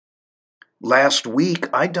Last week,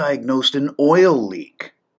 I diagnosed an oil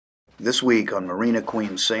leak. This week on Marina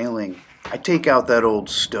Queen Sailing, I take out that old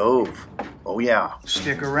stove. Oh yeah,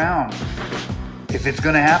 stick around. If it's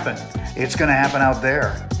gonna happen, it's gonna happen out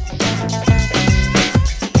there.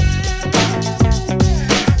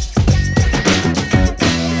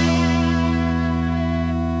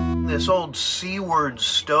 This old Seaward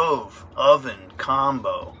stove oven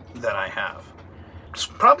combo that I have. It's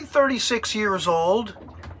probably 36 years old.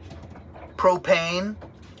 Propane.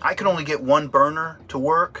 I can only get one burner to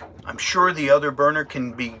work. I'm sure the other burner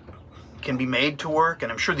can be made to work,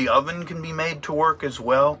 and I'm sure the oven can be made to work as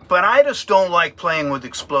well. But I just don't like playing with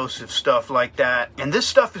explosive stuff like that. And this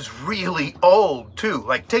stuff is really old too.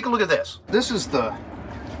 Like, take a look at this. This is the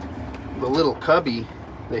little cubby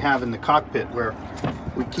they have in the cockpit where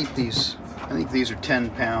we keep these. I think these are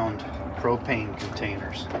 10-pound propane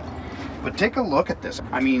containers. But take a look at this.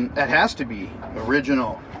 I mean, that has to be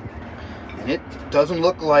original. And it doesn't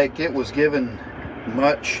look like it was given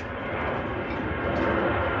much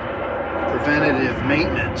preventative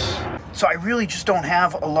maintenance. So I really just don't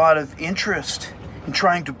have a lot of interest in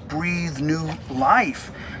trying to breathe new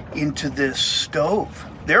life into this stove.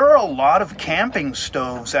 There are a lot of camping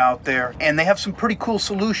stoves out there, and they have some pretty cool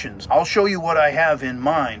solutions. I'll show you what I have in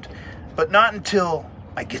mind, but not until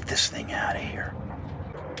I get this thing out of here.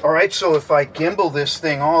 All right, so if I gimbal this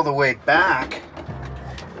thing all the way back,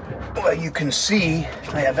 well, you can see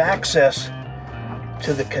I have access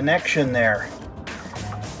to the connection there.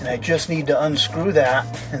 And I just need to unscrew that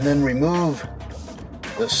and then remove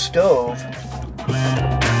the stove. There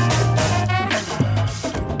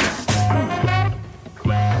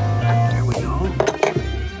we go.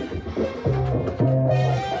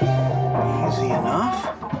 Easy enough.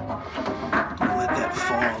 I'll let that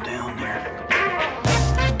fall down there.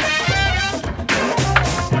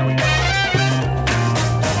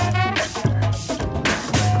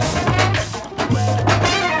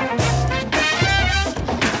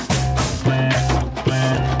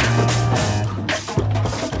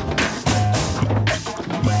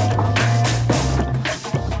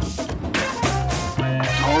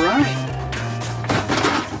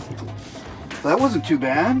 That wasn't too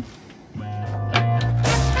bad.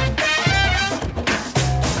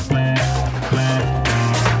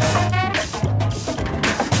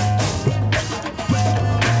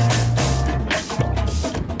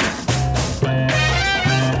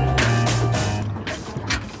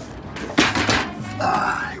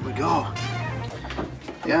 Here we go.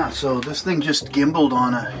 Yeah, so this thing just gimbaled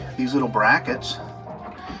on these little brackets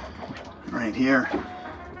right here.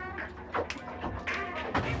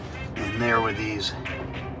 There were these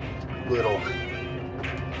little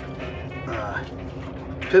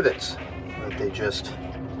pivots that they just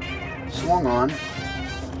swung on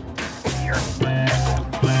here.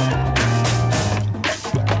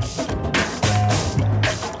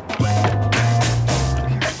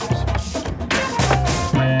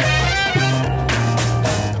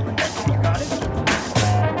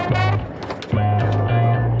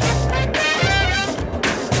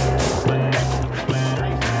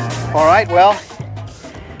 All right, well,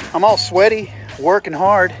 I'm all sweaty, working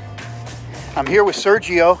hard. I'm here with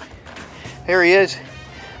Sergio. There he is.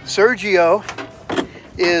 Sergio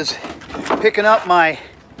is picking up my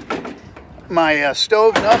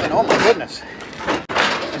stove and oven. Oh my goodness.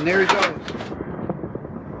 And there he goes.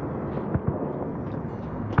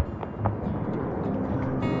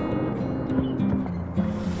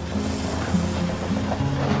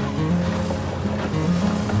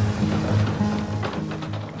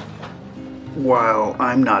 While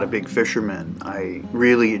I'm not a big fisherman, I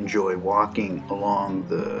really enjoy walking along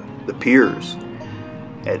the piers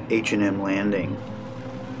at H&M Landing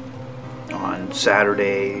on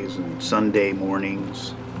Saturdays and Sunday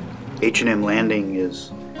mornings. H&M Landing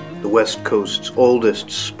is the West Coast's oldest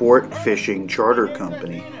sport fishing charter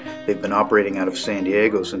company. They've been operating out of San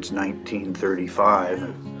Diego since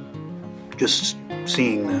 1935. Just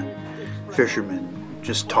seeing the fishermen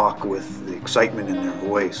just talk with the excitement in their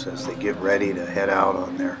voice as they get ready to head out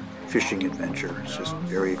on their fishing adventure. It's just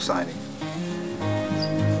very exciting.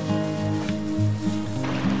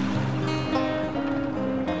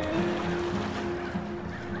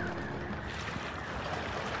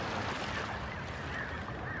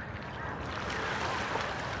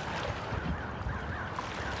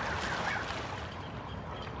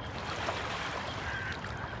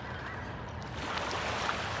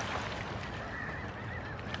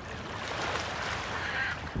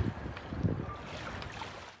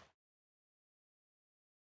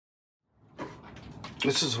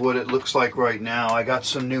 This is what it looks like right now. I got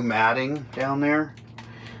some new matting down there.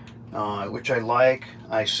 which I like.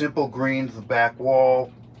 I simple greened the back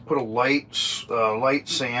wall, put a light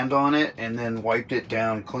sand on it, and then wiped it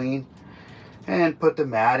down clean, and put the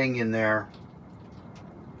matting in there.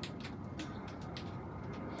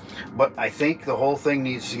 But I think the whole thing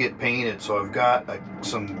needs to get painted, so I've got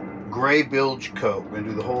some gray bilge coat. I'm going to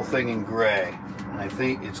do the whole thing in gray, and I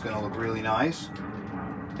think it's going to look really nice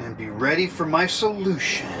and be ready for my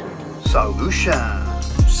solution.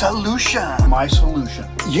 My solution.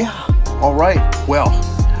 Yeah. All right. Well,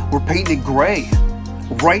 we're painting gray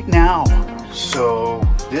right now. So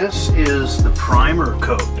this is the primer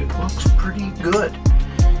coat. It looks pretty good.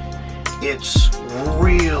 It's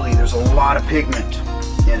really, there's a lot of pigment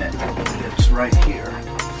in it. It's right here.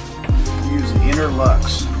 Use the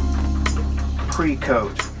Interlux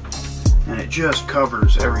pre-coat, and it just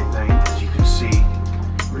covers everything, as you can see.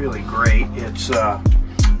 Really great. It's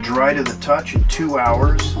dry to the touch in 2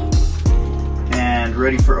 hours and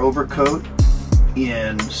ready for overcoat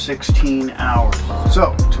in 16 hours.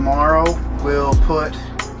 So tomorrow we'll put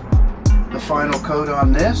the final coat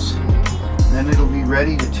on this, and then it'll be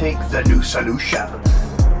ready to take the new solution.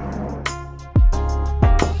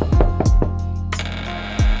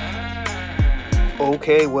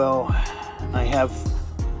 Okay, well, I have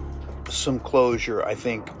some closure, I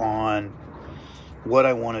think, on what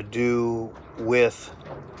I want to do with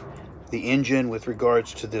the engine with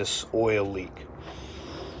regards to this oil leak.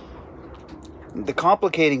 The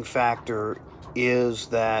complicating factor is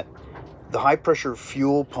that the high pressure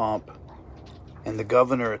fuel pump and the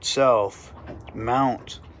governor itself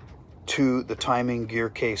mount to the timing gear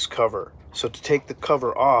case cover. So to take the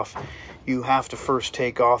cover off, you have to first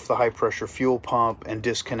take off the high pressure fuel pump and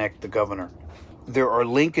disconnect the governor. There are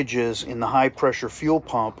linkages in the high pressure fuel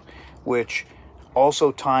pump which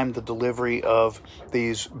also time the delivery of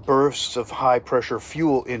these bursts of high pressure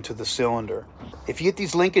fuel into the cylinder. If you get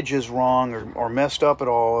these linkages wrong or messed up at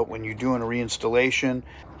all when you're doing a reinstallation,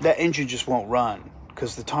 that engine just won't run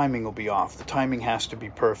because the timing will be off. The timing has to be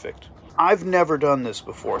perfect. I've never done this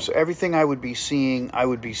before, so everything I would be seeing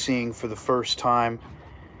for the first time.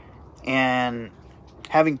 And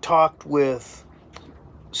having talked with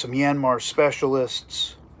some Yanmar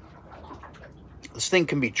specialists, this thing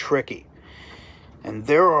can be tricky. And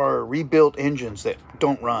there are rebuilt engines that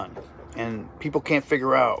don't run, and people can't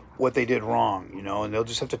figure out what they did wrong, you know, and they'll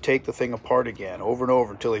just have to take the thing apart again over and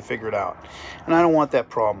over until they figure it out. And I don't want that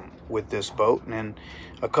problem with this boat, and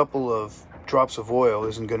a couple of drops of oil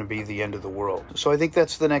isn't going to be the end of the world. So I think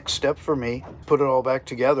that's the next step for me. Put it all back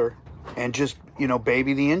together and just, you know,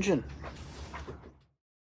 baby the engine.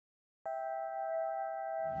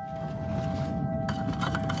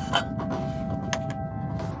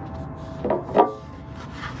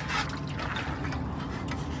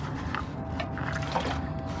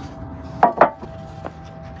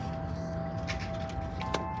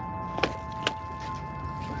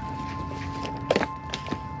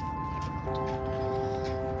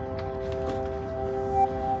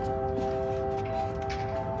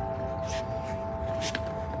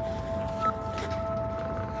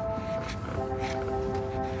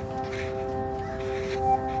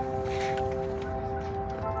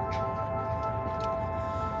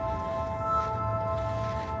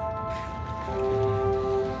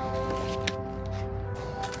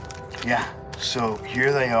 Yeah, so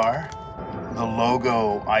here they are, the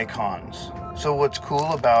logo icons. So what's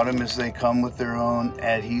cool about them is they come with their own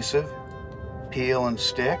adhesive, peel and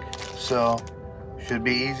stick, so should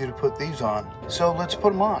be easy to put these on. So let's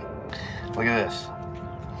put them on. Look at this.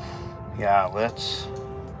 Yeah, let's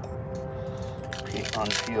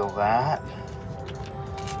unpeel that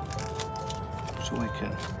so we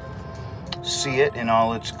can see it in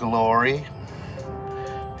all its glory.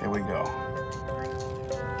 Here we go.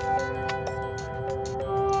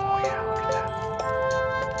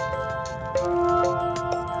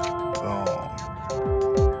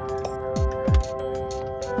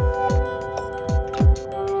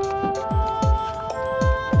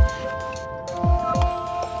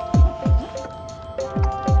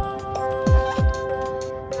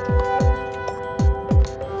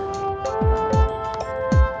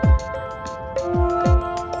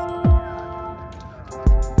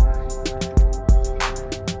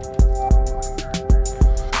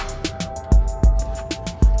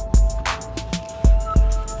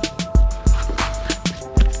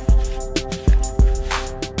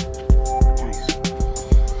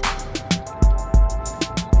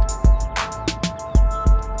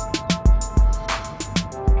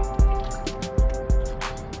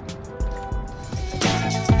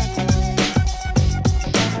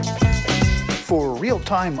 For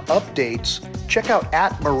real-time updates, check out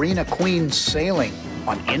 @Marina Queen Sailing.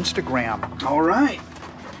 on Instagram. All right.